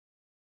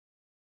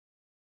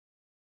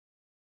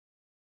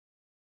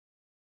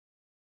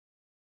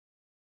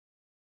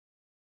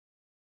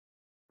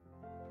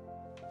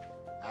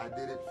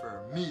did it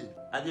for me.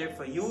 I did it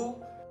for you.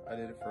 I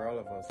did it for all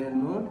of us.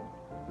 Lo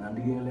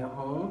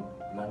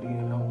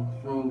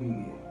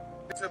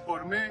hice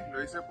por mí, lo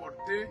hice por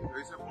ti, lo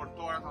hice por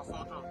todos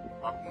nosotros.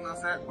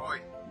 Vacúnase hoy.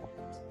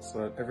 So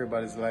that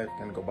everybody's life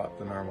can go back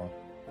to normal.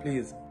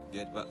 Please.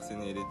 Get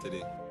vaccinated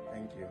today.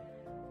 Thank you.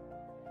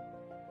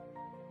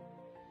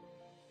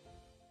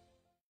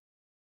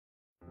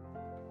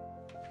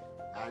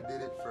 I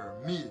did it for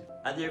me.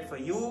 I did it for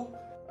you.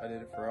 I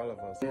did it for all of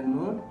us.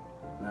 Lo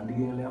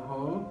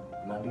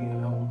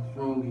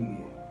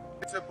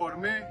hice por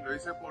mí, lo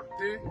hice por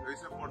ti, lo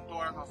hice por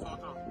todos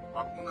nosotros.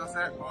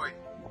 Vacúnase hoy.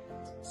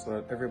 So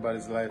that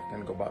everybody's life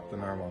can go back to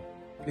normal.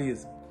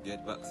 Please.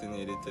 Get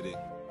vaccinated today.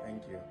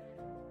 Thank you.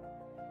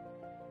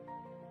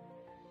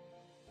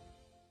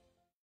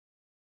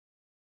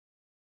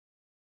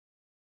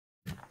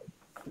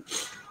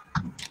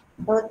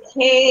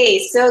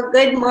 Okay, so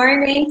good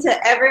morning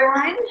to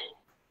everyone.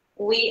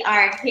 We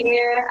are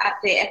here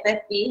at the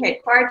FFB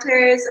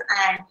headquarters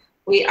and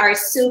we are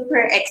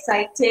super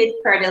excited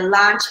for the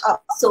launch of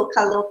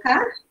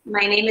SocaLoca.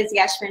 My name is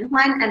Yashmin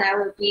Juan and I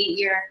will be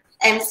your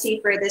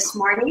MC for this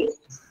morning.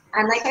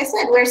 And like I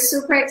said, we're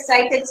super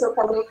excited.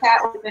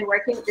 SocaLoca, we've been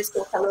working with the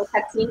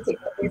SocaLoca team to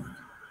get this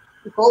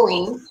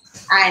going.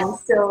 And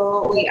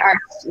so we are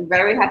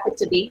very happy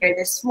to be here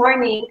this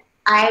morning.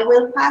 I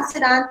will pass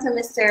it on to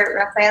Mr.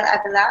 Rafael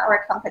Avila,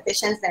 our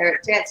competitions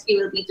director, as he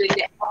will be doing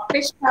the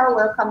official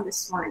welcome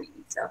this morning.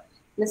 So,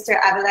 Mr.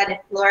 Avila, the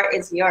floor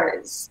is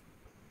yours.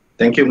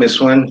 Thank you, Ms.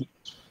 Juan.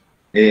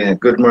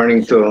 Good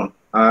morning to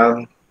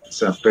all.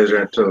 It's a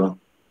pleasure to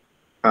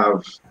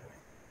have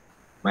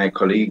my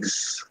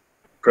colleagues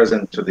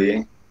present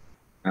today,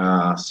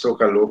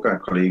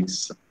 SocaLoca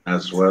colleagues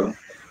as well.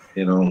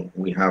 You know,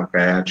 we have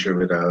Gayatri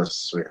with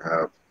us, we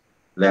have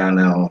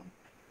Lionel,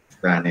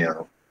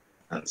 Daniel,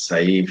 and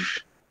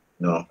Saif.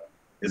 You know,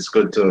 it's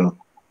good to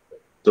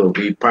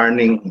be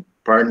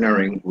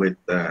partnering with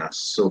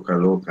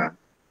SocaLoca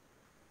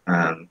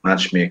and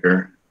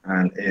Matchmaker,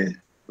 and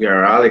we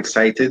are all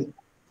excited.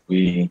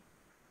 We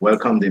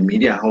welcome the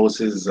media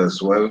houses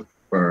as well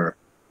for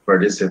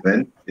this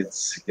event.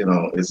 It's, you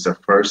know, it's the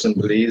first in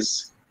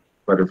Belize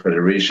for the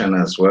Federation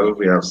as well.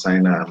 We have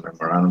signed a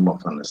memorandum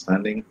of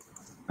understanding,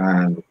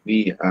 and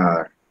we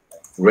are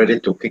ready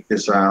to kick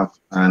this off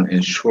and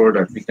ensure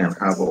that we can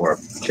have our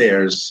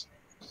players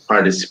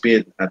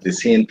participate at the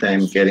same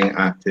time getting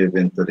active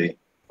into the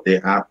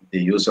app, the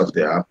use of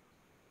the app.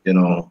 You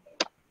know,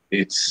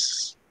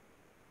 it's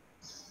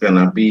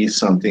gonna be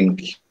something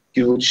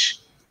huge,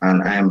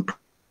 and I am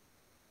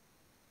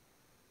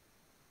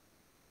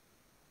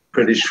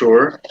pretty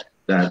sure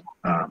that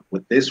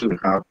with this we'll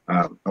have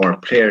our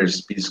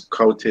players be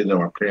scouted,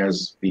 our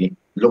players be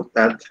looked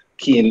at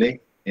keenly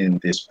in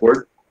the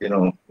sport. You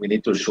know, we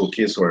need to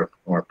showcase our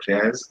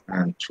players,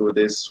 and through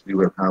this we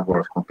will have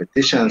our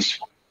competitions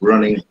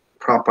running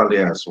properly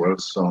as well.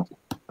 So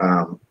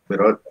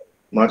without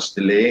much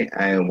delay,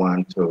 I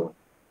want to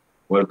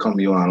welcome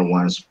you all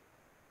once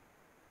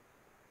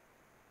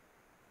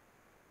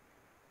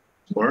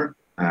more,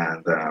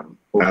 and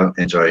I'll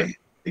enjoy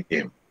the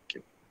game.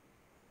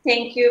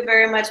 Thank you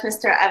very much,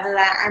 Mr.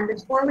 Avila. And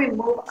before we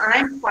move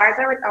on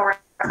further with our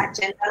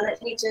agenda,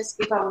 let me just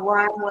give a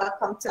warm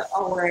welcome to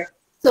our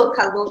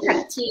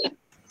SocaLoca team.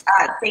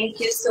 Thank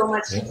you so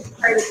much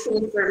for the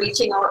team for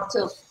reaching out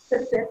to the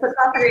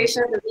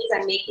Federation of Belize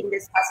and making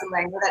this possible.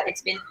 I know that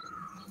it's been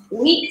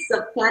weeks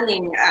of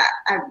planning,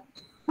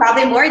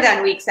 probably more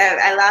than weeks.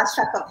 I lost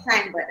track of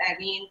time, but I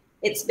mean,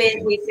 we've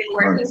been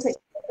working to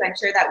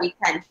ensure that we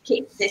can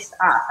kick this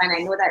off. And I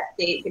know that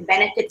the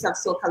benefits of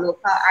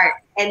SocaLoca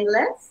are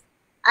endless.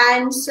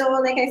 And so,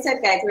 like I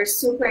said, guys, we're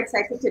super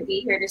excited to be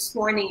here this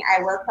morning.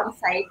 I welcome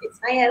Saif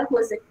Ismail, who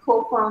is the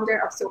co-founder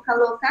of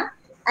SocaLoca.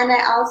 And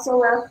I also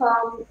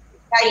welcome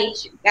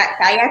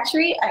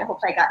Gayatri, I hope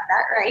I got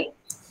that right,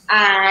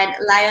 and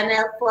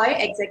Lionel Foy,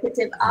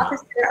 Executive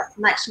Officer of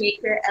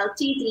Matchmaker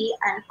LTD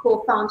and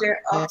co-founder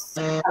of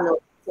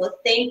SocaLoca. So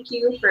thank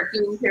you for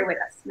being here with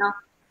us. Now,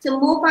 to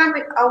move on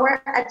with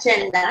our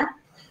agenda,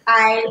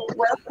 I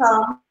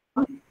welcome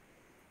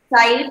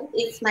Saif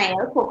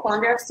Ismail,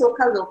 co-founder of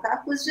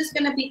SocaLoca, who's just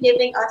going to be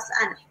giving us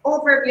an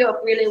overview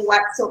of really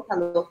what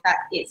SocaLoca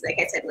is. Like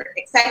I said, we're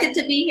excited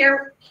to be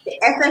here. The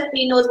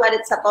FFB knows what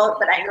it's about,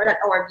 but I know that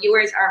our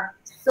viewers are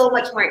so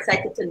much more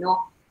excited to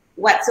know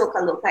what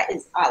SocaLoca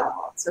is all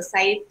about. So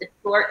Saif, the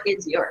floor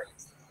is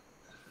yours.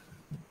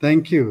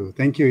 Thank you,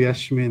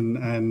 Yashmin,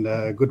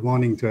 and good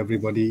morning to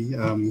everybody.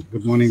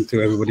 Good morning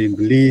to everybody in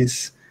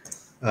Belize.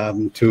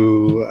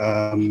 To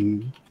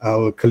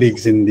our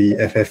colleagues in the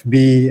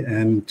FFB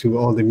and to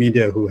all the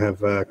media who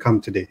have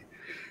come today.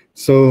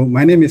 So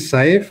my name is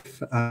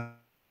Saif,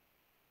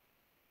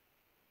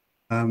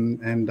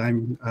 and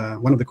I'm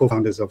one of the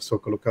co-founders of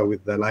SocaLoca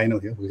with Lionel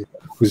here,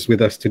 who's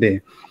with us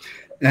today.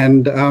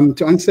 And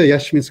to answer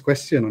Yashmin's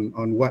question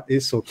on what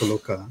is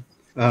SocaLoca,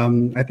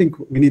 I think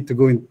we need to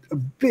go in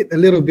a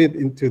little bit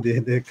into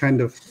the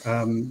kind of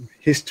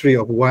history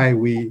of why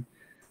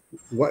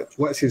what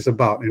it's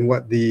about and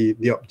what the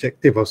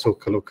objective of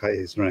SocaLoca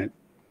is, right?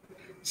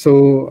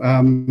 So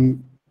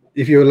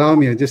if you allow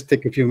me, I'll just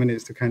take a few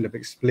minutes to kind of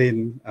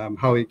explain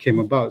how it came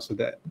about so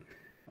that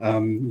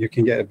you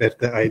can get a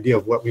better idea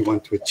of what we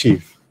want to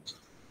achieve.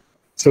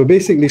 So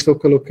basically,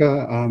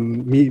 SocaLoca,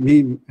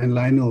 me and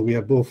Lionel, we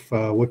are both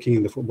working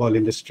in the football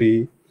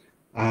industry.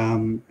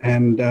 And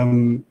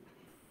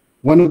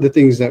one of the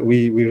things that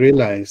we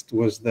realized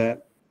was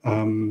that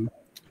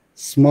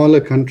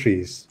smaller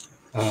countries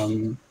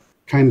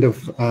kind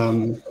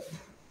of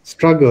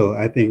struggle,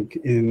 I think,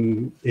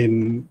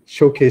 in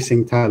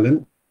showcasing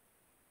talent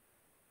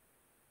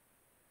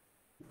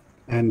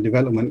and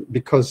development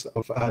because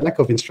of lack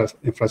of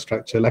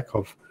infrastructure, lack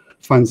of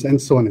funds,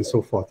 and so on and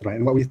so forth, right?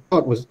 And what we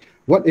thought was,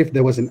 what if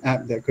there was an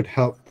app that could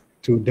help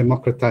to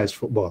democratize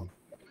football?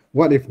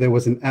 What if there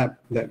was an app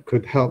that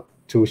could help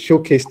to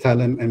showcase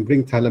talent and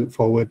bring talent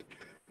forward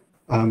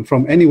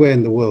from anywhere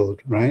in the world,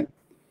 right?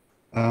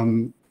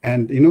 And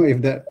you know,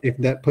 if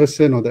that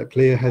person or that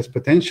player has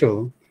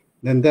potential,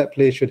 then that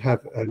player should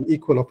have an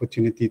equal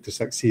opportunity to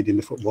succeed in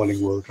the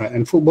footballing world, right?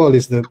 And football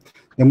is the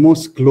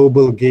most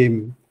global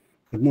game,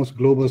 the most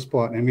global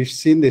sport, and we've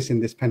seen this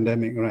in this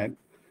pandemic, right?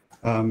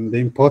 The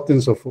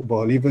importance of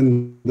football,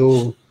 even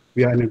though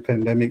we are in a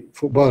pandemic,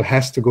 football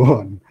has to go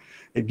on.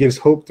 It gives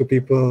hope to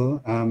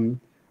people, and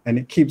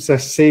it keeps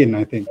us sane,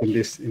 I think, in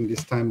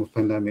this time of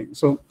pandemic.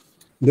 So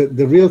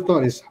the real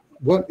thought is,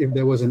 what if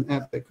there was an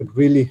app that could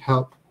really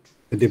help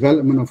the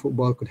development of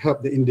football, could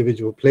help the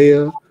individual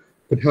player,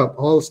 could help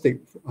all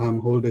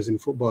stakeholders in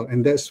football?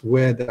 And that's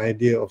where the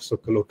idea of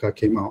SocaLoca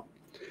came out.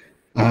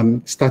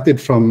 Started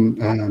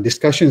from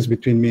discussions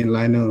between me and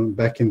Lionel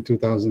back in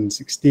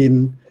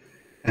 2016.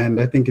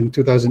 And I think in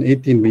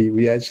 2018,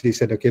 we actually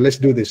said, okay, let's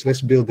do this, let's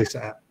build this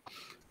app,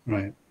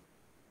 right?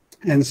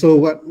 And so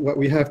what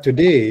we have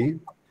today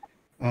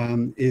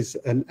is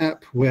an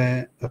app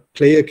where a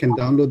player can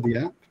download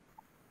the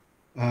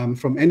app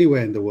from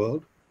anywhere in the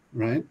world,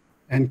 right?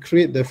 And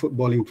create their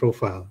footballing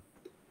profile.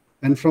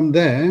 And from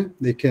there,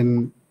 they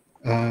can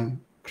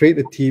create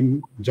a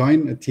team,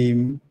 join a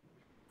team,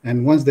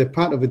 and once they're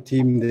part of a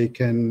team, they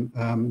can,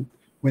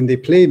 when they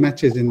play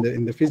matches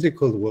in the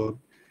physical world,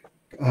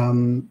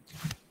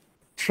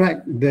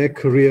 track their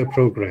career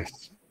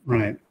progress,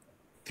 right,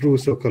 through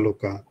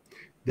SocaLoca.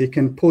 They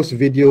can post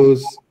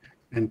videos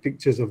and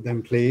pictures of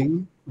them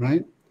playing,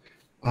 right?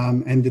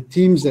 And the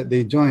teams that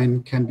they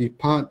join can be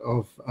part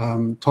of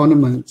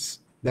tournaments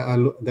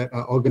that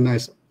are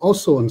organized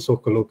also on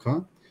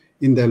SocaLoca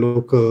in their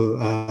local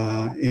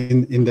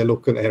in their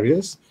local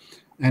areas.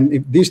 And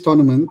if these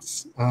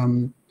tournaments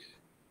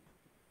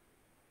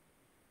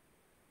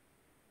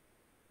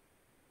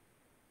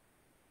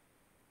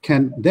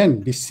can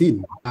then be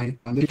seen by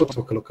the people of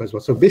SocaLoca as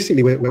well. So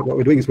basically, what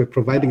we're doing is we're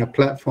providing a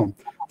platform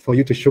for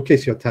you to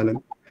showcase your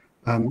talent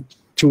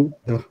to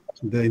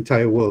the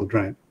entire world,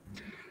 right?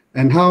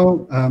 And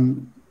how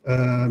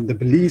the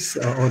Belize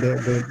or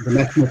the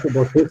National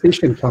Football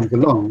Association comes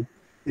along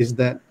is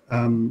that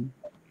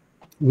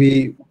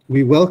we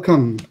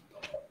welcome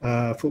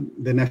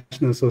the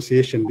National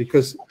Association,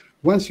 because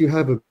once you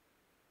have a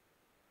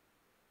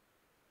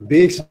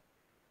base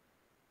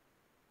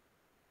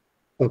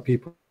of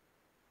people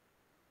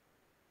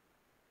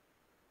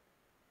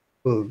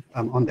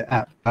on the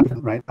app,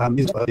 right,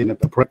 is in a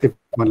proactive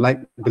one like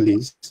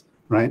Belize,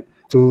 right,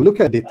 to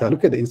look at data,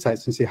 look at the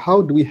insights and say,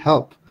 how do we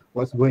help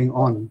what's going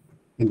on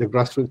in the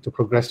grassroots to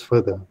progress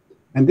further?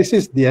 And this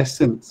is the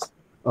essence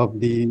of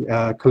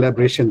the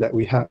collaboration that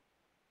we are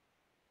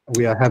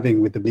having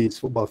with the Belize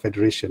Football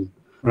Federation,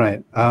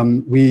 right?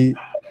 We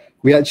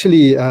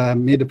actually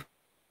made a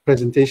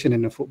presentation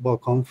in a football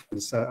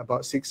conference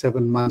about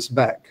 6-7 months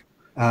back,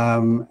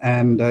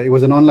 and it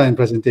was an online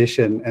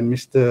presentation, and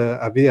Mr.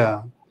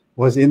 Abia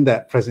was in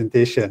that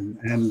presentation,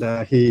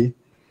 and he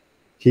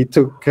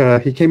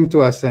came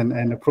to us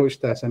and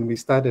approached us, and we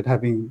started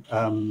having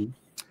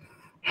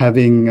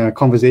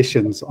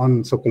conversations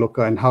on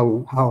SocaLoca and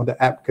how the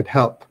app could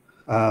help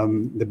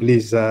the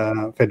Belize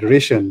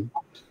Federation.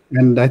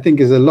 And I think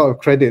there's a lot of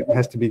credit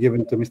has to be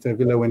given to Mr.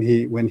 Avila when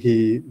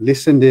he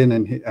listened in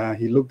and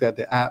he looked at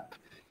the app,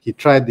 he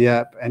tried the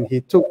app, and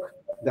he took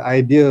the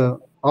idea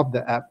of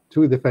the app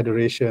to the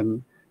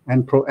Federation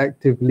and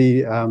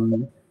proactively,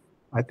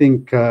 I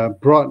think,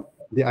 brought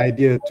the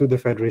idea to the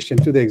Federation,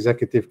 to the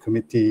Executive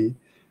Committee.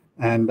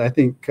 And I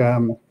think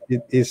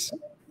it is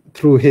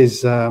through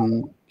his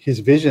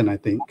vision, I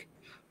think,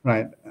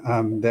 right,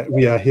 that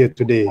we are here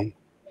today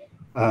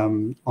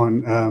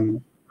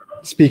on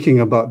speaking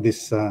about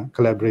this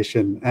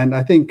collaboration. And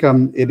I think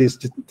it is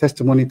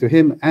testimony to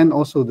him and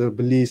also the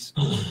Belize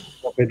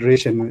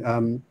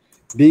Federation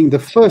being the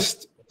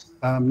first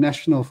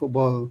national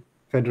football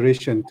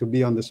federation to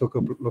be on the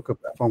SocaLoca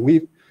platform.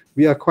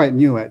 We are quite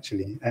new,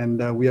 actually,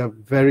 and we are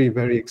very,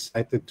 very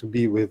excited to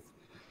be with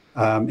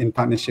in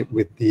partnership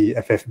with the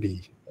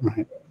FFB,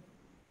 right?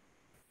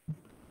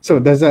 So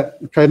does that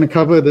kind of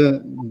cover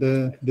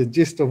the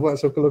gist of what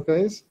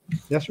SocaLoca is?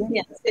 Yes,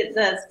 yes, it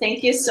does.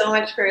 Thank you so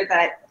much for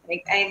that.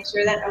 I'm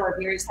sure that our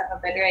viewers have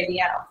a better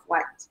idea of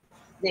what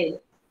the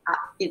app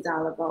is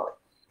all about.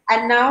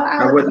 And now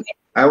I would like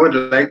I would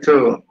like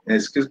to,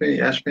 excuse me,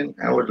 Yashmin,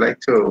 I would like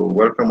to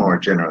welcome our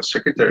General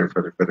Secretary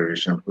for the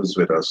Federation who's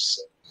with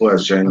us, who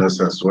has joined us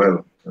as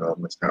well,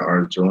 Mr.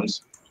 R.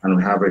 Jones. And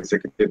we have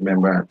Executive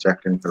Member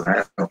Jacqueline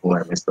Pelaya, who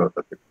I missed out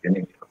at the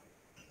beginning.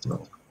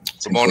 So,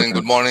 good morning,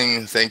 good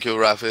morning. Thank you,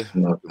 Rafi.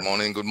 No. Good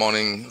morning, good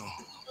morning.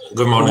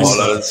 Good morning,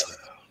 sir.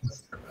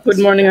 Good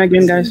morning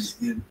again, guys.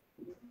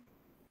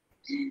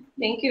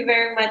 Thank you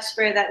very much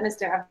for that,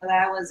 Mr.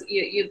 Avila.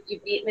 You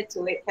beat me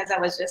to it because I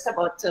was just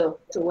about to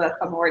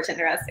welcome our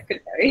General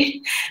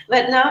Secretary.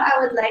 But now I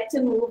would like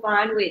to move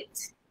on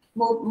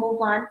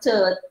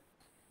to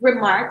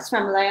remarks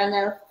from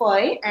Lionel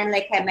Foy. And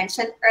like I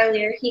mentioned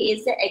earlier, he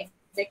is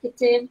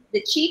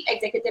the Chief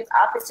Executive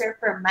Officer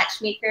for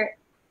Matchmaker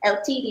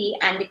Ltd.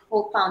 And the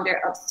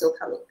co-founder of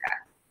SocaLoca.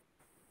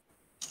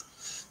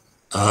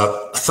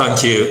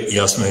 Thank you,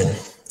 Yasmin.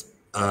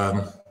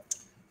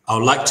 I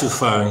would like to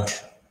thank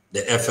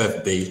the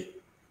FFB,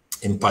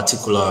 in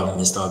particular,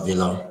 Mr.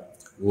 Avila,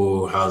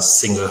 who has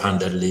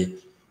single-handedly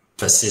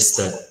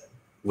persisted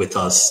with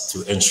us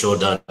to ensure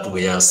that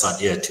we are sat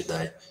here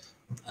today.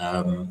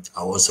 I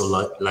also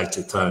like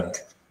to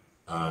thank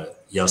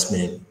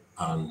Yasmin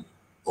and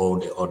all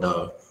the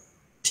other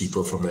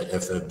people from the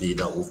FFB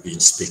that we've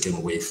been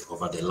speaking with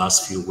over the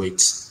last few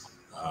weeks.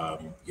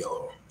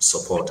 Your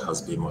support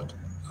has been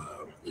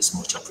is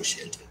much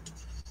appreciated.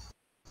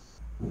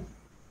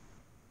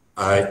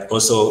 I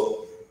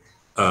also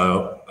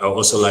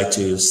like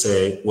to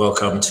say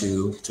welcome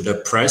to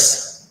the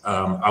press.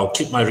 I'll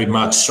keep my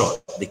remarks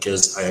short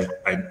because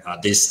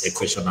this is a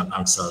question and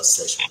answer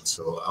session,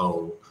 so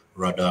I'll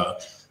rather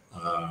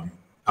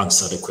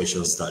answer the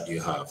questions that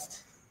you have.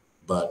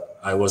 But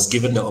I was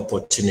given the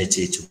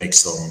opportunity to make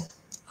some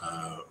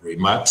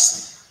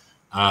remarks,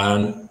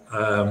 and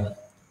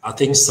I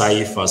think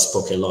Saif has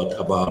spoke a lot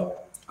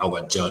about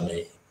our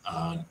journey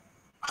and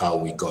how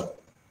we got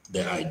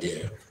the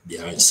idea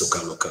behind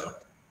SocaLoca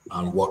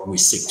and what we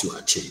seek to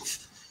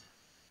achieve.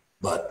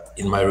 But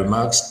in my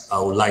remarks, I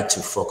would like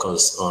to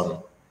focus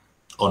on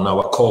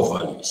our core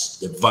values,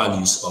 the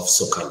values of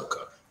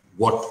SocaLoca.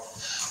 What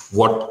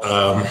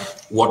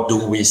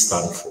do we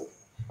stand for?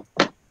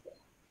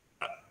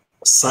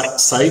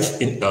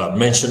 Saif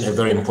mentioned a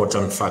very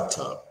important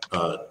factor,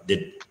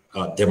 the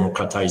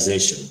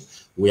democratization.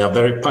 We are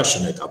very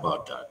passionate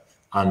about that,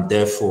 and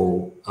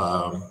therefore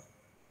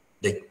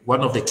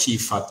one of the key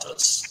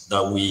factors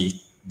that we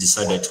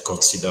decided to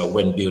consider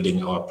when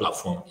building our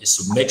platform is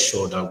to make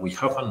sure that we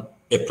have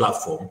a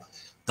platform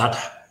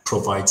that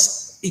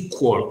provides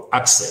equal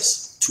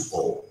access to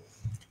all.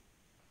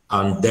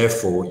 And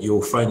therefore,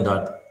 you'll find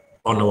that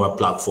on our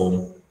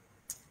platform,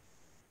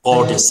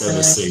 all the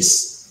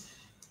services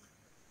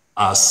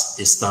as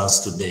it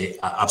stands today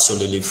are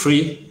absolutely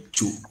free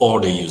to all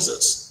the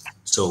users.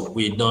 So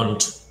we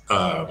don't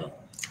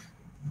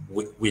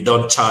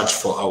charge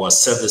for our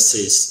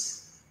services.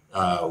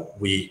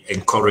 We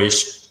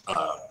encourage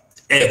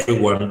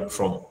everyone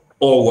from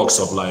all walks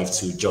of life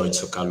to join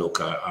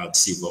SocaLoca and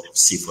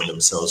see for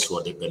themselves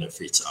what the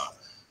benefits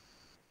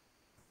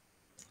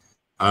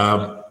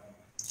are.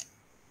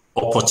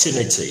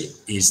 Opportunity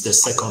is the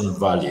second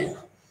value.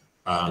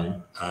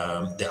 And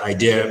the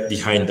idea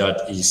behind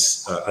that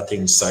is, I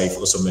think Saif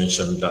also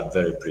mentioned that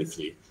very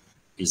briefly,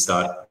 is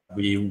that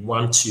we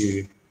want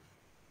to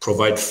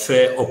provide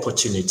fair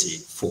opportunity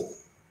for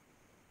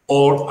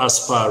all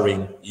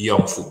aspiring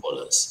young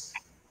footballers,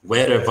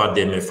 wherever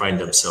they may find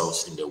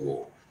themselves in the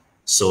world,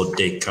 so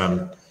they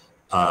can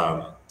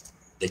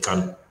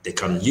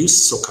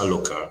use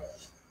SocaLoca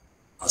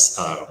as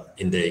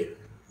in the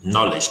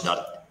knowledge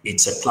that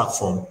it's a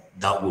platform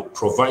that will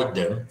provide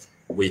them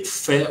with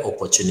fair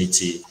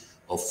opportunity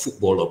of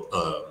football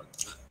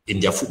in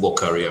their football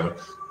career,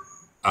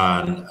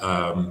 and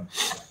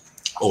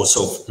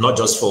also not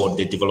just for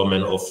the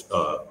development of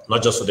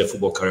not just for their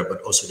football career,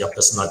 but also their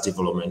personal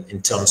development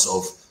in terms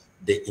of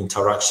the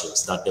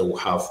interactions that they will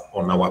have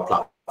on our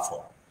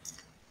platform.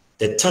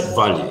 The third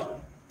value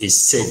is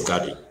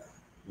safeguarding.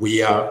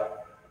 We are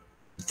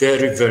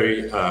very,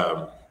 very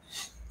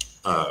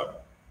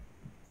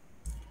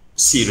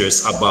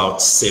serious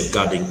about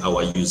safeguarding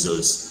our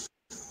users.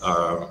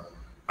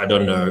 I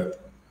don't know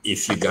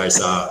if you guys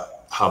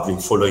have been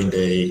following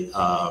the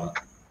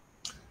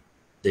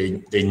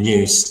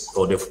news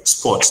or the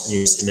sports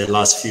news in the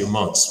last few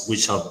months,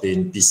 which have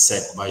been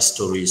beset by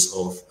stories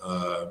of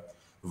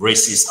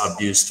racist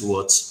abuse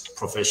towards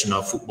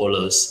professional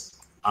footballers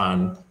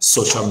and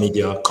social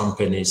media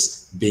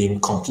companies being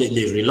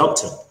completely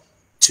reluctant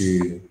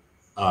to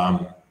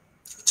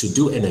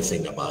do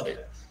anything about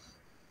it.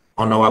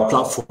 On our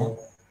platform,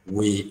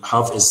 we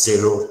have a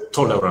zero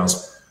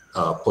tolerance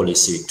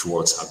policy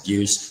towards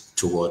abuse,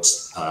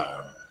 towards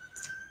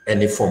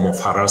any form of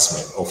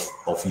harassment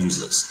of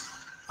users.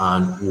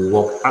 And we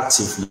work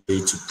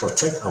actively to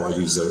protect our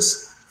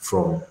users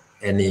from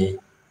any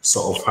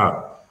sort of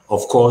harm.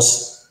 Of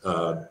course,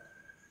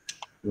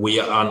 we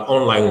are an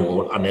online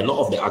world, and a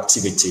lot of the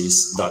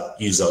activities that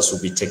users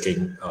will be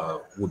taking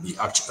would be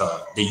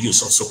the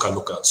use of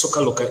SocaLoca.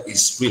 SocaLoca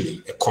is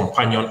really a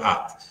companion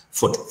app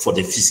for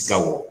the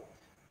physical world.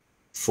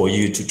 for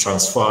you to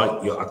transfer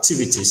your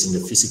activities in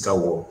the physical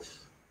world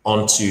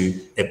onto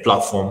a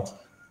platform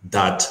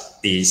that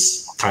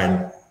is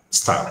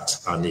time-stamped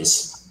and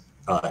is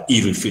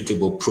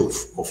irrefutable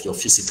proof of your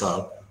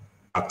physical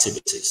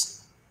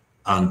activities.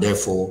 And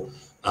therefore,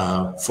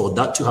 for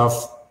that to have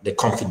the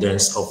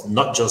confidence of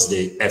not just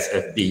the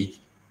FFB,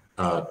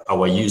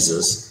 our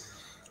users,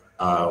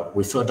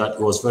 we felt that it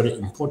was very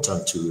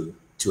important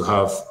to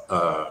have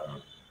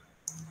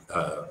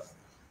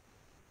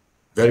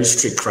very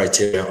strict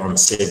criteria on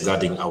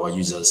safeguarding our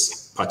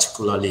users,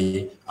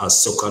 particularly as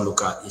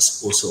SocaLoca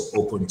is also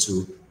open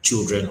to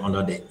children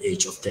under the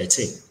age of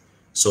 13.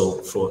 So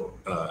for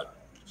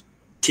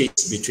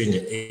kids between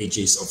the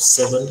ages of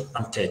 7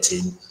 and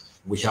 13,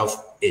 we have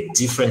a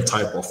different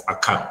type of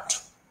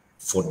account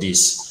for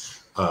these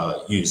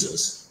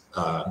users,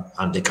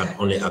 and they can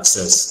only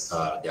access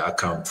their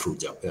account through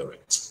their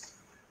parents.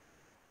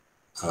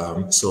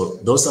 So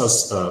those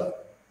are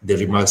the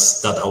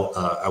remarks that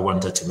I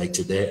wanted to make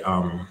today.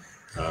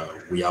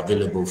 We are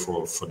available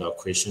for further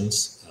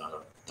questions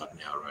that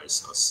may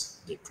arise as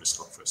the press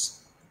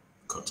conference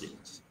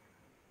continues.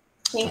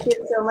 Thank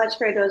you so much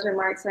for those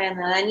remarks,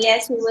 Lionel. And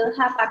yes, we will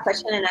have a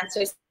question and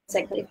answer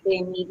segment if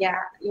the media,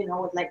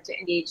 would like to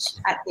engage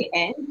at the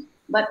end.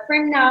 But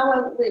for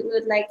now, we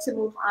would like to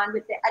move on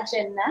with the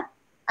agenda.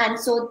 And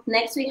so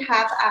next we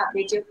have a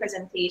video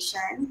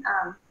presentation,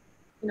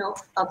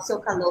 of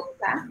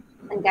SocaLoca,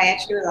 and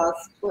Gayatri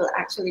will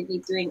actually be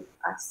doing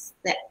us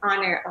the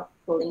honor of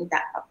pulling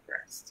that up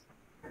first.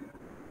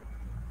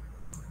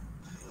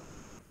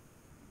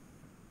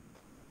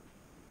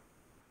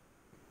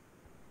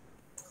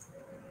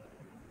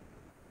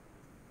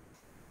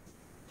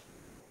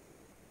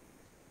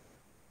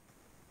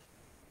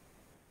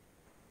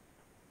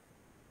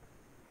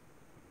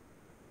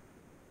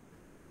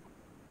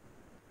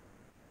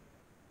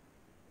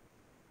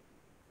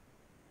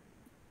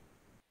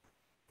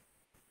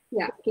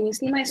 Yeah, can you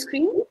see my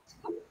screen?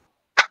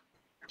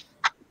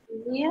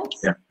 Yes.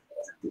 Yeah.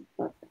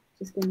 Perfect.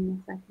 Just give me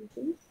a second,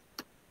 please.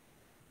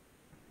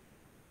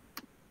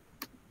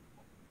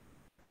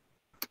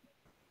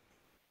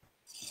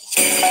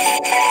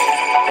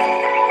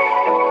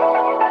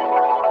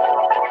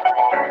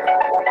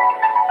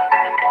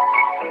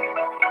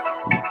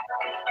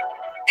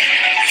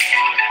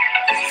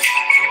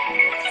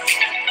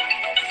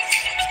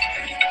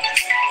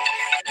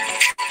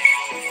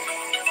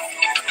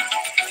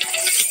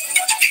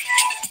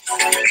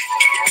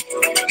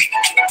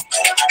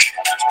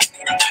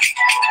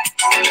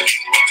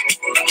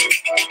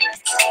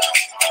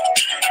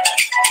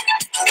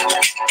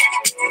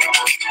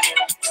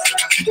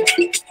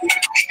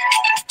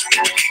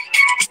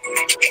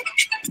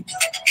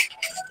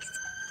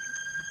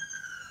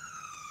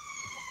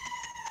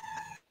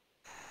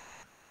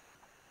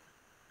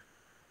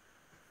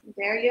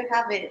 There you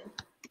have it.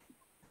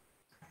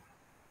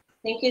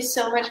 Thank you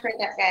so much for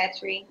that,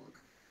 Gayatri.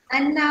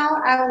 And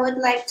now I would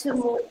like to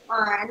move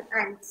on,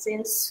 and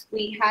since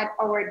we had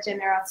our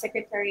General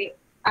Secretary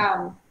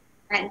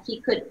and he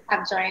could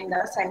have joined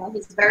us, I know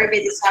he's very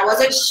busy, so I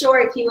wasn't sure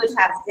if he would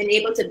have been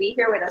able to be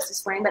here with us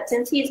this morning, but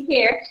since he's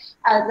here,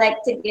 I'd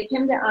like to give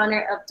him the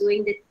honor of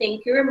doing the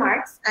thank you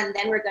remarks, and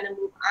then we're gonna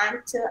move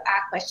on to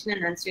our question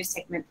and answer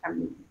segment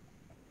from me.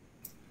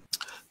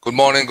 Good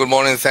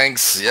morning,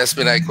 thanks.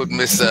 Yasmin, I couldn't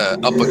miss the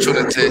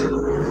opportunity.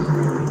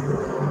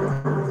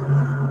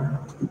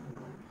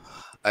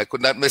 I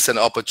could not miss an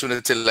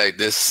opportunity like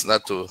this,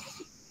 not to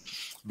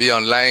be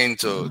online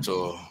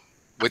to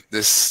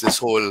witness this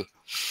whole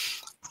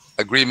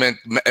agreement,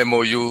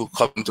 MOU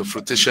come to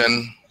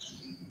fruition,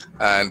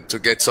 and to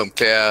get some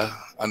clear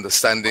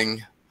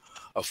understanding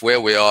of where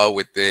we are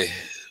with the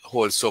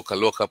whole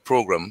SocaLoca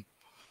program,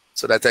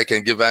 so that I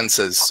can give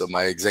answers to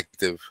my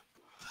executive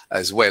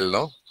as well,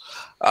 no?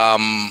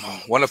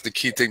 One of the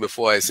key things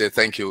before I say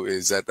thank you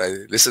is that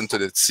I listened to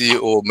the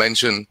CEO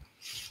mention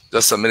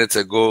just a minute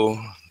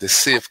ago the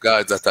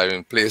safeguards that are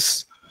in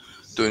place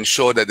to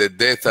ensure that the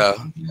data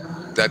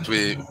that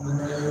we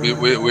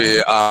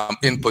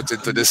input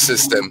into this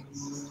system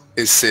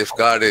is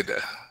safeguarded.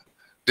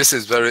 This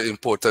is very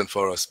important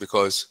for us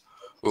because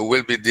we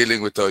will be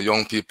dealing with our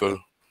young people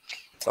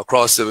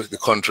across the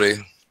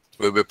country.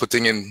 We'll be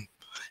putting in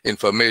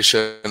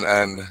information,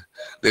 and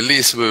the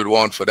least we would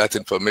want for that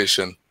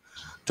information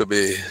to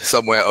be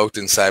somewhere out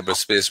in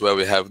cyberspace where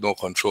we have no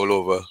control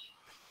over.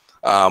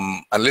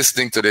 And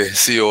listening to the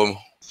CEO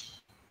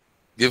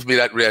give me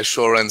that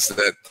reassurance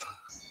that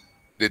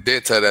the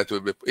data that will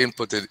be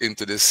inputted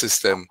into this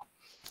system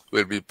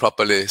will be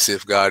properly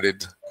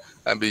safeguarded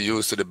and be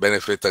used to the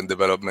benefit and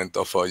development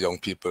of our young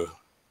people.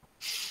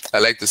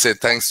 I'd like to say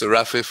thanks to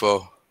Rafi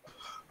for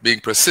being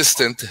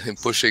persistent in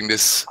pushing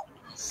this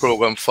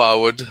program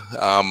forward.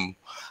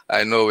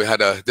 I know we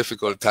had a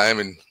difficult time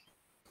in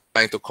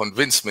trying to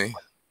convince me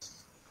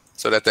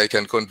so that I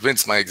can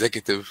convince my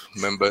executive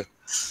member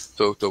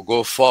to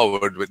go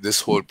forward with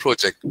this whole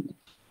project.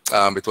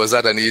 It was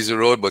not an easy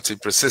road, but he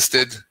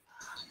persisted.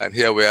 And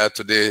here we are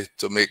today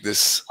to make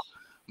this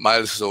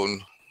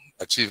milestone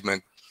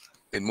achievement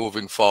in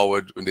moving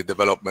forward in the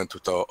development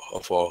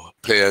of our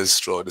players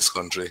throughout this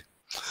country.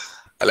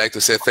 I'd like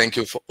to say thank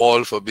you for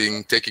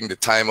taking the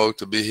time out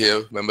to be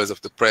here, members of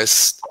the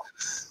press,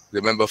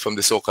 the member from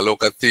the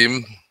SocaLoca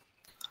team,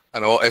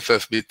 and our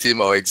FFB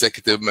team, our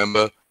executive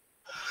member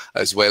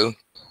as well.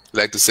 I'd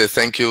like to say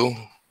thank you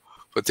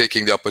for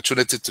taking the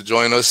opportunity to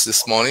join us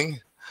this morning,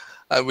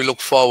 and we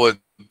look forward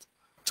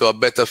to a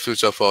better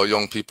future for our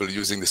young people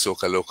using the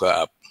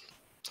SocaLoca app.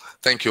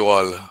 Thank you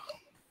all.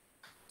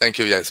 Thank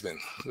you, Yasmin.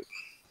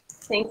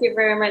 Thank you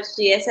very much,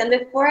 GS. And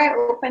before I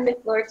open the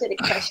floor to the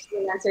question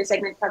and answer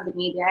segment from the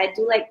media, I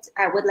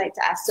would like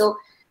to ask, so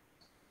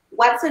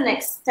what's the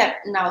next step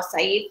now,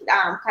 Saeed?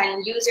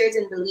 Can users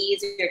in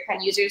Belize, or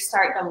can users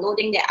start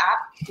downloading the app?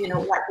 You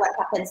know, what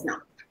happens now?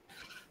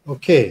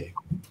 Okay,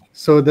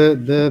 so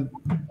the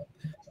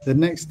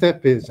next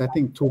step is, I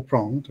think,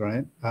 two-pronged,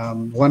 right?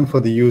 One for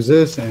the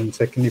users and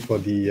secondly for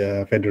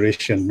the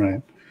federation,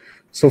 right?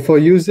 So for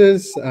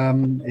users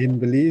in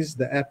Belize,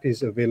 the app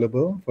is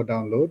available for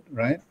download,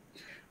 right?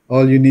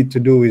 All you need to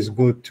do is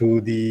go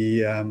to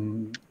the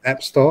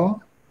App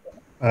Store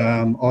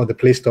or the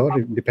Play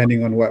Store,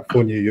 depending on what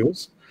phone you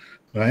use,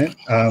 right?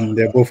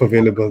 They're both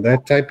available there.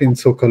 Type in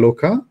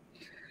SocaLoca,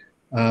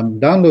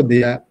 download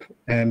the app,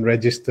 and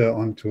register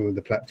onto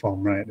the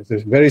platform, right? It's a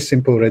very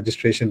simple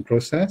registration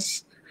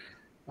process.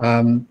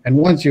 And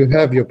once you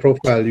have your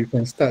profile, you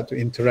can start to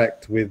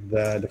interact with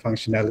the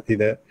functionality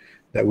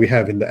that we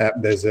have in the app.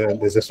 There's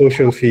a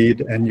social feed,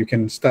 and you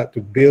can start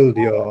to build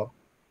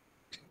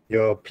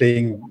your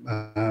playing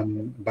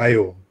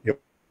bio, your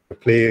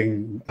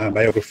playing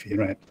biography,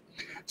 right?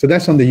 So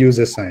that's on the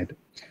user side.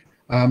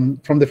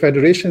 From the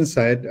federation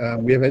side,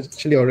 we have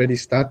actually already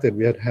started.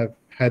 We have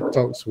had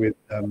talks with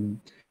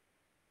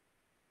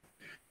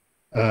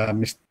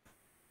Mr.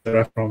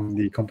 from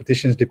the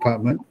competitions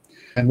department.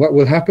 And what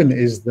will happen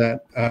is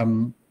that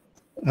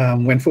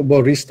when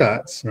football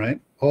restarts, right,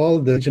 all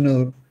the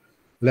regional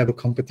level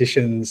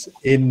competitions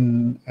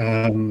in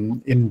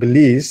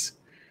Belize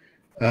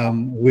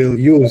will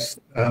use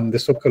the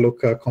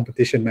SocaLoca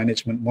competition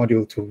management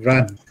module to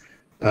run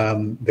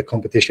the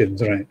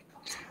competitions, right?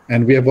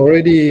 And we have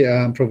already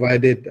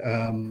provided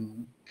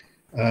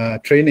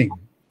training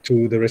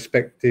to the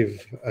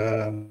respective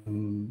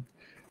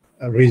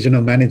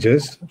regional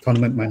managers,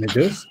 tournament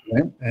managers,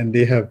 right? And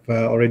they have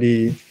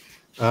already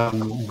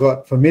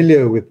got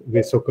familiar with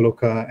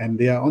SocaLoca, and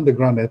they are on the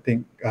ground, I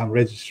think,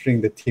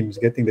 registering the teams,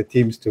 getting the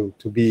teams to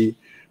be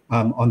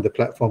on the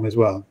platform as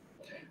well.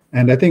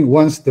 And I think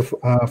once the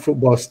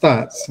football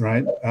starts,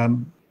 right,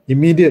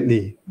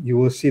 immediately you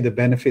will see the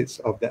benefits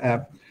of the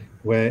app,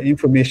 where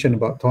information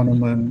about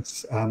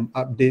tournaments,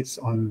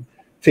 updates on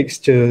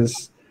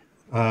fixtures,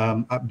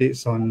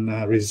 updates on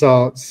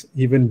results,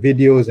 even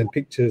videos and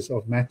pictures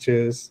of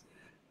matches,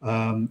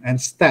 and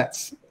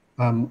stats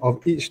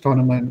of each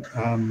tournament,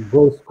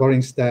 both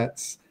scoring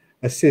stats,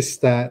 assist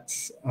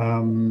stats,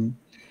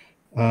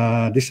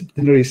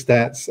 disciplinary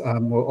stats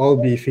will all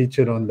be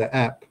featured on the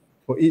app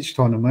for each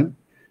tournament,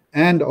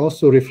 and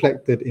also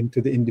reflected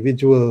into the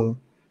individual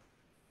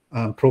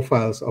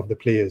profiles of the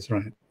players,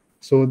 right?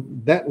 So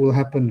that will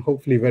happen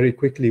hopefully very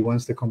quickly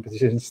once the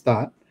competitions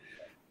start.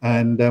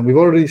 And we've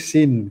already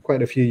seen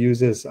quite a few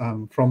users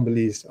from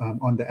Belize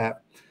on the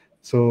app.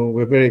 So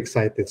we're very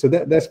excited. So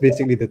that's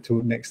basically the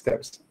two next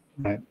steps,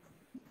 right?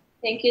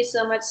 Thank you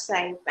so much,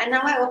 Saeed. And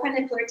now I open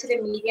the floor to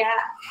the media.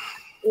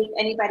 If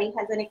anybody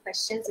has any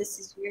questions, this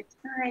is your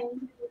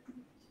time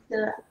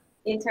to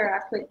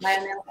interact with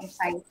Lionel and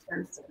Saeed.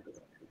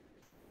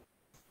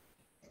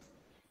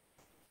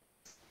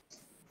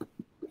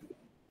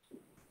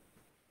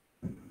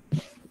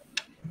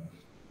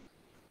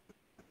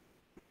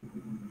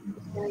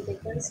 Going to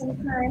give them some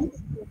time.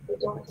 If we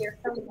don't hear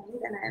from them,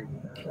 then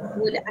I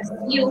would ask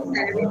you, and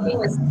everything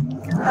was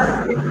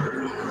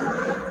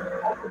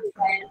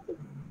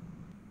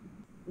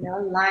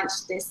launch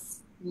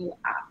this new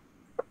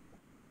app.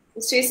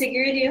 Mr.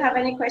 Siguri, do you have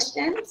any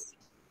questions?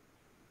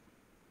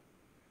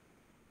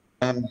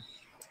 No,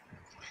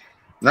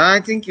 I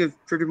think you've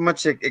pretty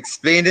much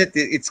explained it.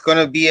 It's going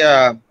to be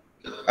a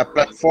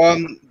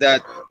platform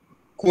that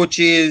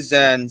coaches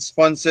and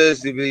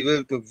sponsors will be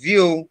able to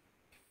view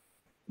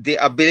the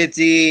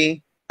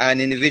ability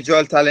and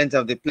individual talent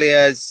of the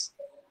players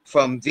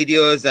from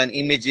videos and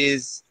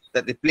images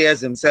that the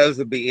players themselves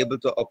will be able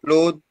to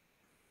upload,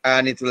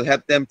 and it will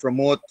help them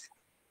promote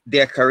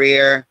their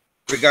career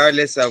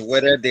regardless of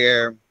whether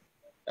they're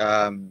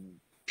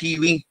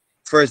Pee-wee,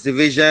 first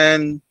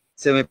division,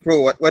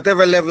 semi-pro,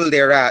 whatever level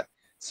they're at.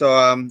 So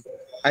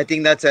I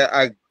think that's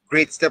a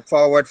great step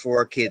forward for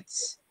our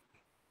kids,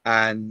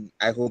 and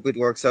I hope it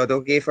works out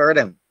okay for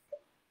them.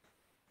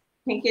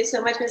 Thank you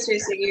so much, Mr.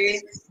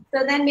 Siguri.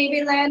 So then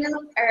maybe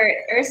Lionel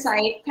or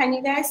Saeed, can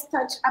you guys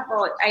touch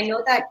about, I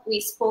know that we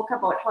spoke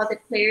about how the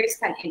players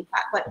can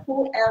impact, but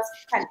who else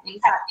can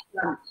impact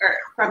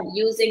from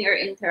using or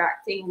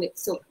interacting with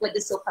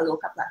the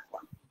SocaLoca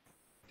platform?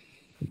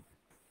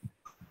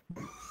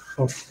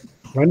 Oh,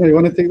 Lionel, you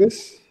want to take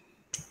this?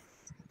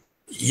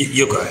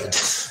 You go ahead.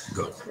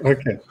 Go.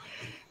 Okay.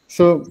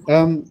 So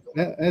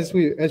as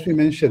we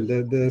mentioned,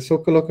 the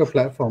SocaLoca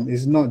platform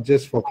is not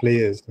just for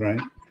players,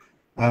 right?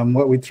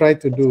 What we try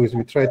to do is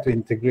we try to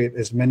integrate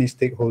as many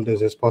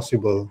stakeholders as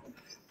possible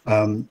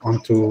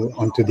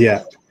onto the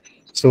app.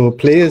 So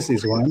players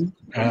is one.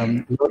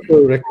 We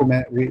also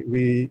recommend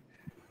we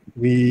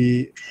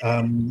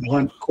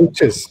want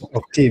coaches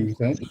of teams,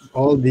 right?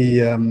 All the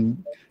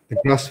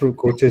grassroots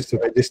coaches to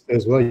register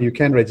as well. You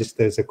can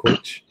register as a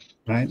coach,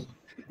 right?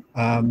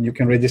 You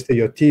can register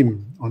your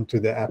team onto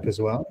the app as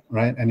well,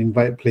 right? And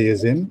invite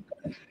players in.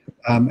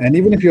 And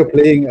even if you're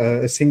playing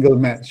a single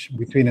match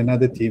between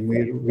another team,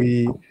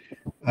 we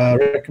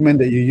recommend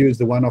that you use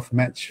the one-off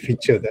match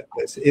feature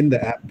that's in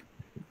the app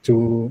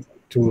to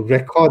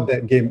record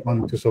that game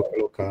onto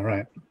SocaLoca,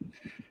 right?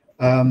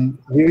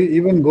 We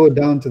even go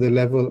down to the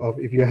level of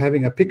if you're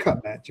having a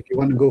pickup match, if you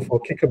want to go for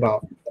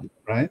kickabout,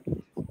 right?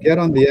 Get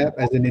on the app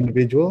as an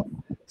individual,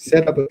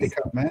 set up a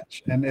pickup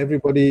match, and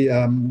everybody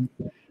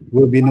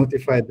will be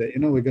notified that,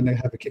 we're going to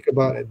have a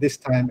kickabout at this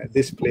time, at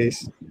this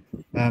place,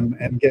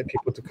 and get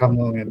people to come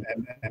along and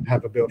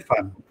have a bit of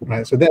fun,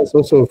 right? So that's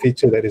also a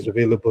feature that is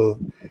available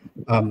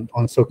on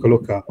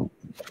SocaLoca.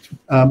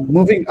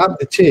 Moving up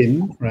the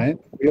chain, right?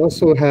 We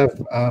also have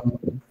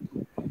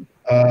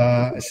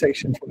a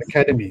section for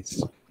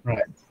academies,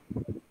 right?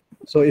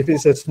 So if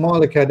it's a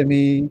small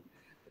academy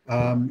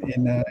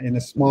in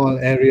a small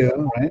area,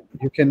 right,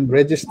 you can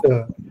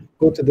register.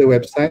 Go to the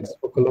website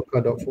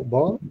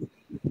SocaLoca.football,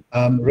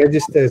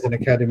 register as an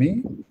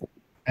academy,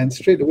 and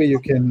straight away you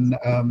can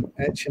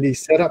actually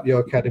set up your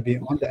academy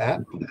on the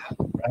app,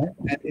 right,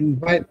 and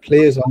invite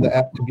players on the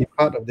app to be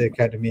part of the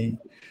academy.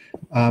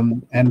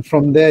 And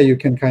from there, you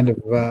can kind of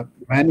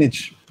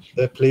manage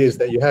the players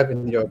that you have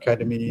in your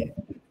academy,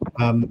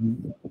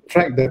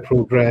 track their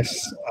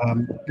progress,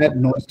 add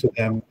notes to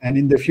them, and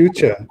in the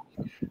future,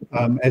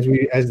 as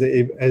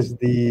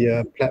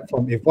the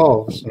platform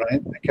evolves,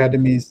 right,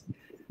 academies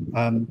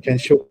can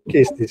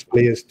showcase these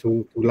players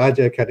to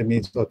larger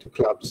academies or to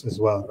clubs as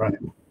well, right?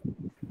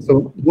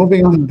 So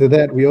moving on to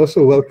that, we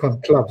also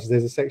welcome clubs.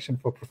 There's a section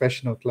for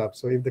professional clubs.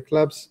 So if the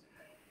clubs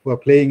who are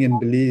playing in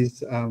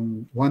Belize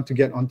want to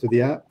get onto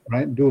the app,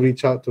 right, do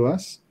reach out to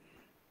us.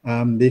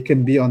 They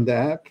can be on the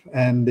app,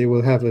 and they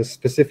will have a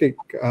specific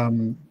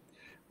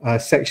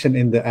section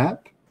in the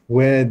app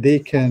where they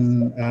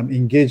can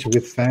engage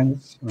with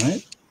fans,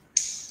 right?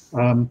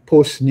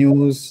 Post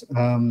news,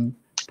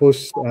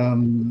 post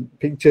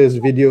pictures,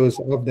 videos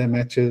of their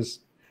matches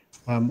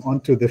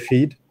onto the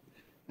feed.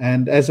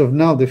 And as of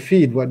now, the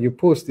feed, what you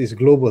post is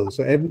global.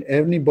 So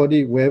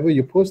anybody, wherever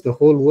you post, the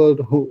whole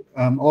world,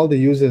 all the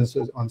users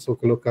on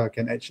SocaLoca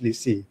can actually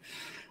see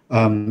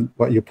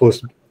what you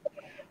post.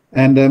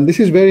 And this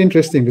is very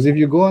interesting because if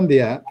you go on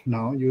the app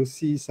now, you'll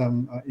see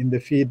some in the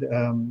feed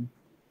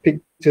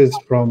pictures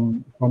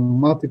from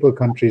multiple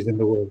countries in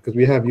the world, because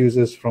we have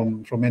users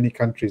from many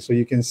countries. So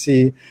you can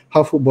see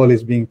how football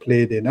is being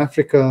played in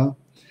Africa.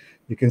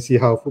 You can see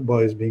how football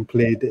is being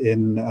played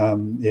in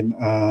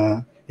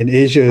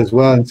Asia as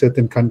well, in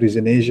certain countries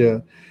in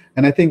Asia.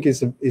 And I think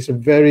it's a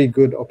very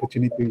good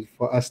opportunity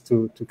for us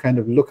to kind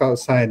of look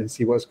outside and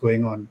see what's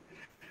going on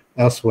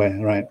elsewhere,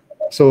 right?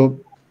 So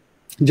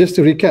just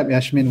to recap,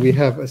 Yashmin, we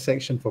have a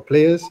section for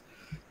players.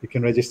 You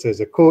can register as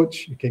a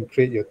coach. You can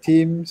create your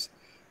teams.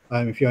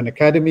 If you're an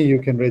academy, you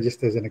can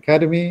register as an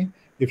academy.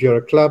 If you're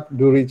a club,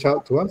 do reach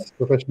out to us,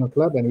 professional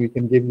club, and we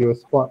can give you a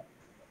spot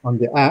on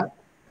the app.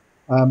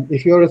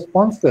 If you're a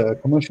sponsor, a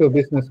commercial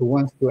business who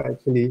wants to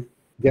actually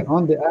get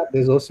on the app,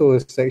 there's also a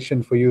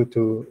section for you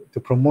to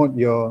promote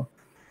your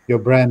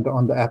brand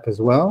on the app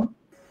as well.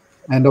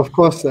 And of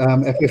course,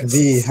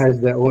 FFB has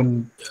their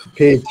own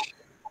page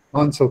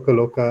on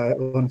SocaLoca,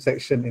 own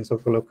section in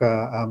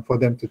SocaLoca for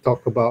them to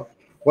talk about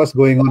what's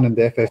going on in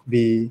the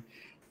FFB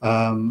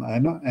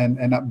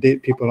and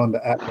update people on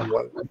the app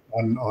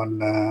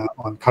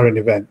on current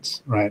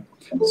events, right?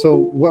 So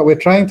what we're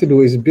trying to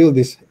do is build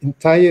this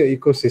entire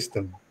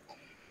ecosystem,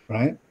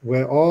 right,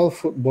 where all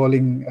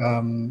footballing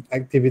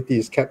activity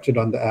is captured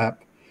on the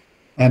app,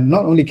 and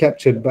not only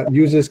captured, but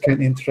users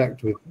can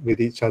interact with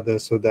each other,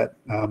 so that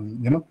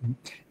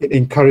it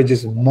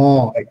encourages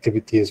more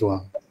activity as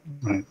well,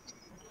 right?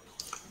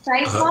 So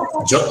I saw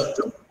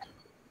that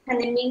can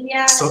the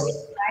media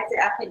utilize the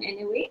app in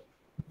any way?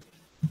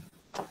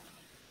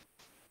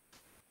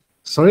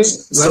 Sorry,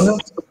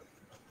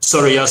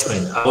 sorry,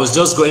 Yasmin. I was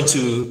just going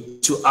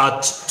to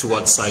add to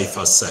what Saif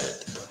has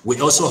said. We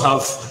also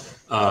have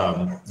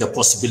the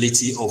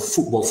possibility of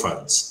football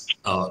fans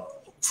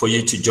for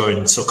you to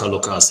join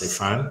SocaLoca as a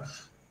fan.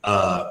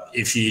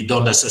 If you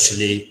don't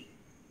necessarily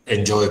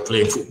enjoy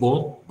playing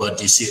football,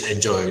 but you still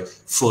enjoy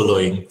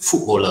following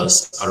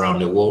footballers around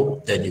the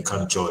world, then you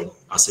can join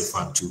as a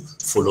fan to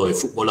follow a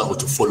footballer or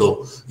to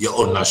follow your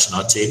own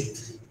national team,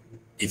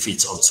 if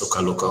it's on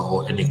SocaLoca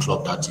or any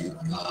club that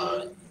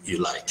you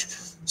like.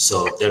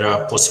 So there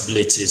are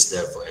possibilities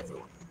there for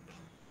everyone.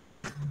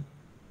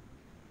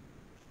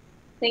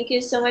 Thank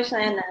you so much,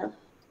 Lionel.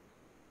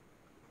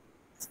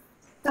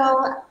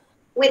 So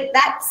with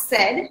that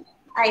said,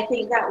 I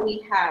think that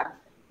we have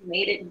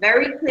made it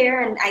very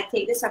clear, and I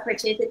take this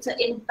opportunity to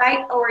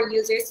invite our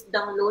users to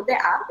download the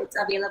app. It's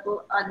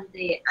available on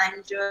the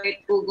Android,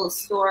 Google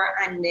Store,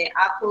 and the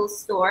Apple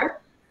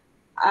Store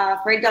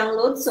for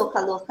download,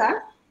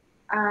 SocaLoca.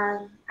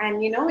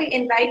 And, you know, we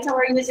invite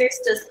our users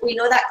to, we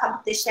know that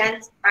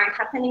competitions aren't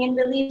happening in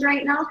Belize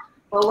right now,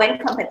 but when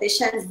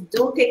competitions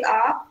do kick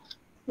off,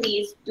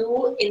 please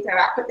do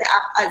interact with the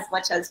app as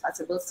much as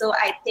possible. So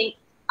I thank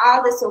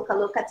all the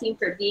SocaLoca team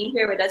for being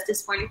here with us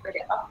this morning for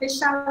the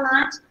official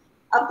launch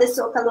of the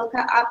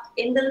SocaLoca app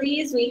in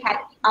Belize. We had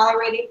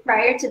already,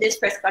 prior to this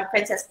press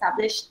conference,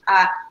 established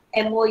a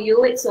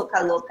MOU with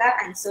SocaLoca,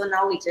 and so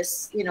now we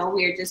just, you know,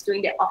 we're just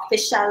doing the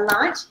official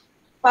launch.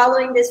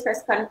 Following this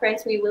press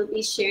conference, we will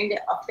be sharing the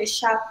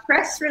official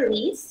press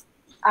release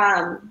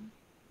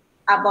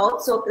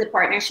about the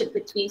partnership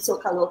between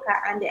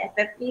SocaLoca and the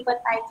FFB.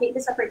 But I take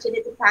this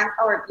opportunity to thank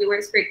our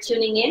viewers for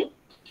tuning in,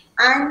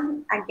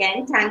 and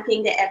again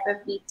thanking the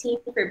FFB team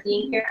for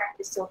being here and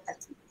the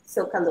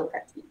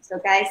SocaLoca team. So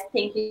guys,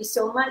 thank you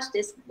so much.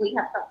 We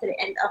have come to the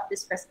end of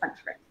this press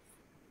conference.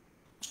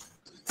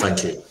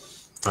 Thank you.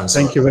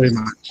 Thank you very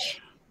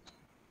much.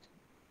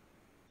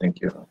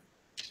 Thank you.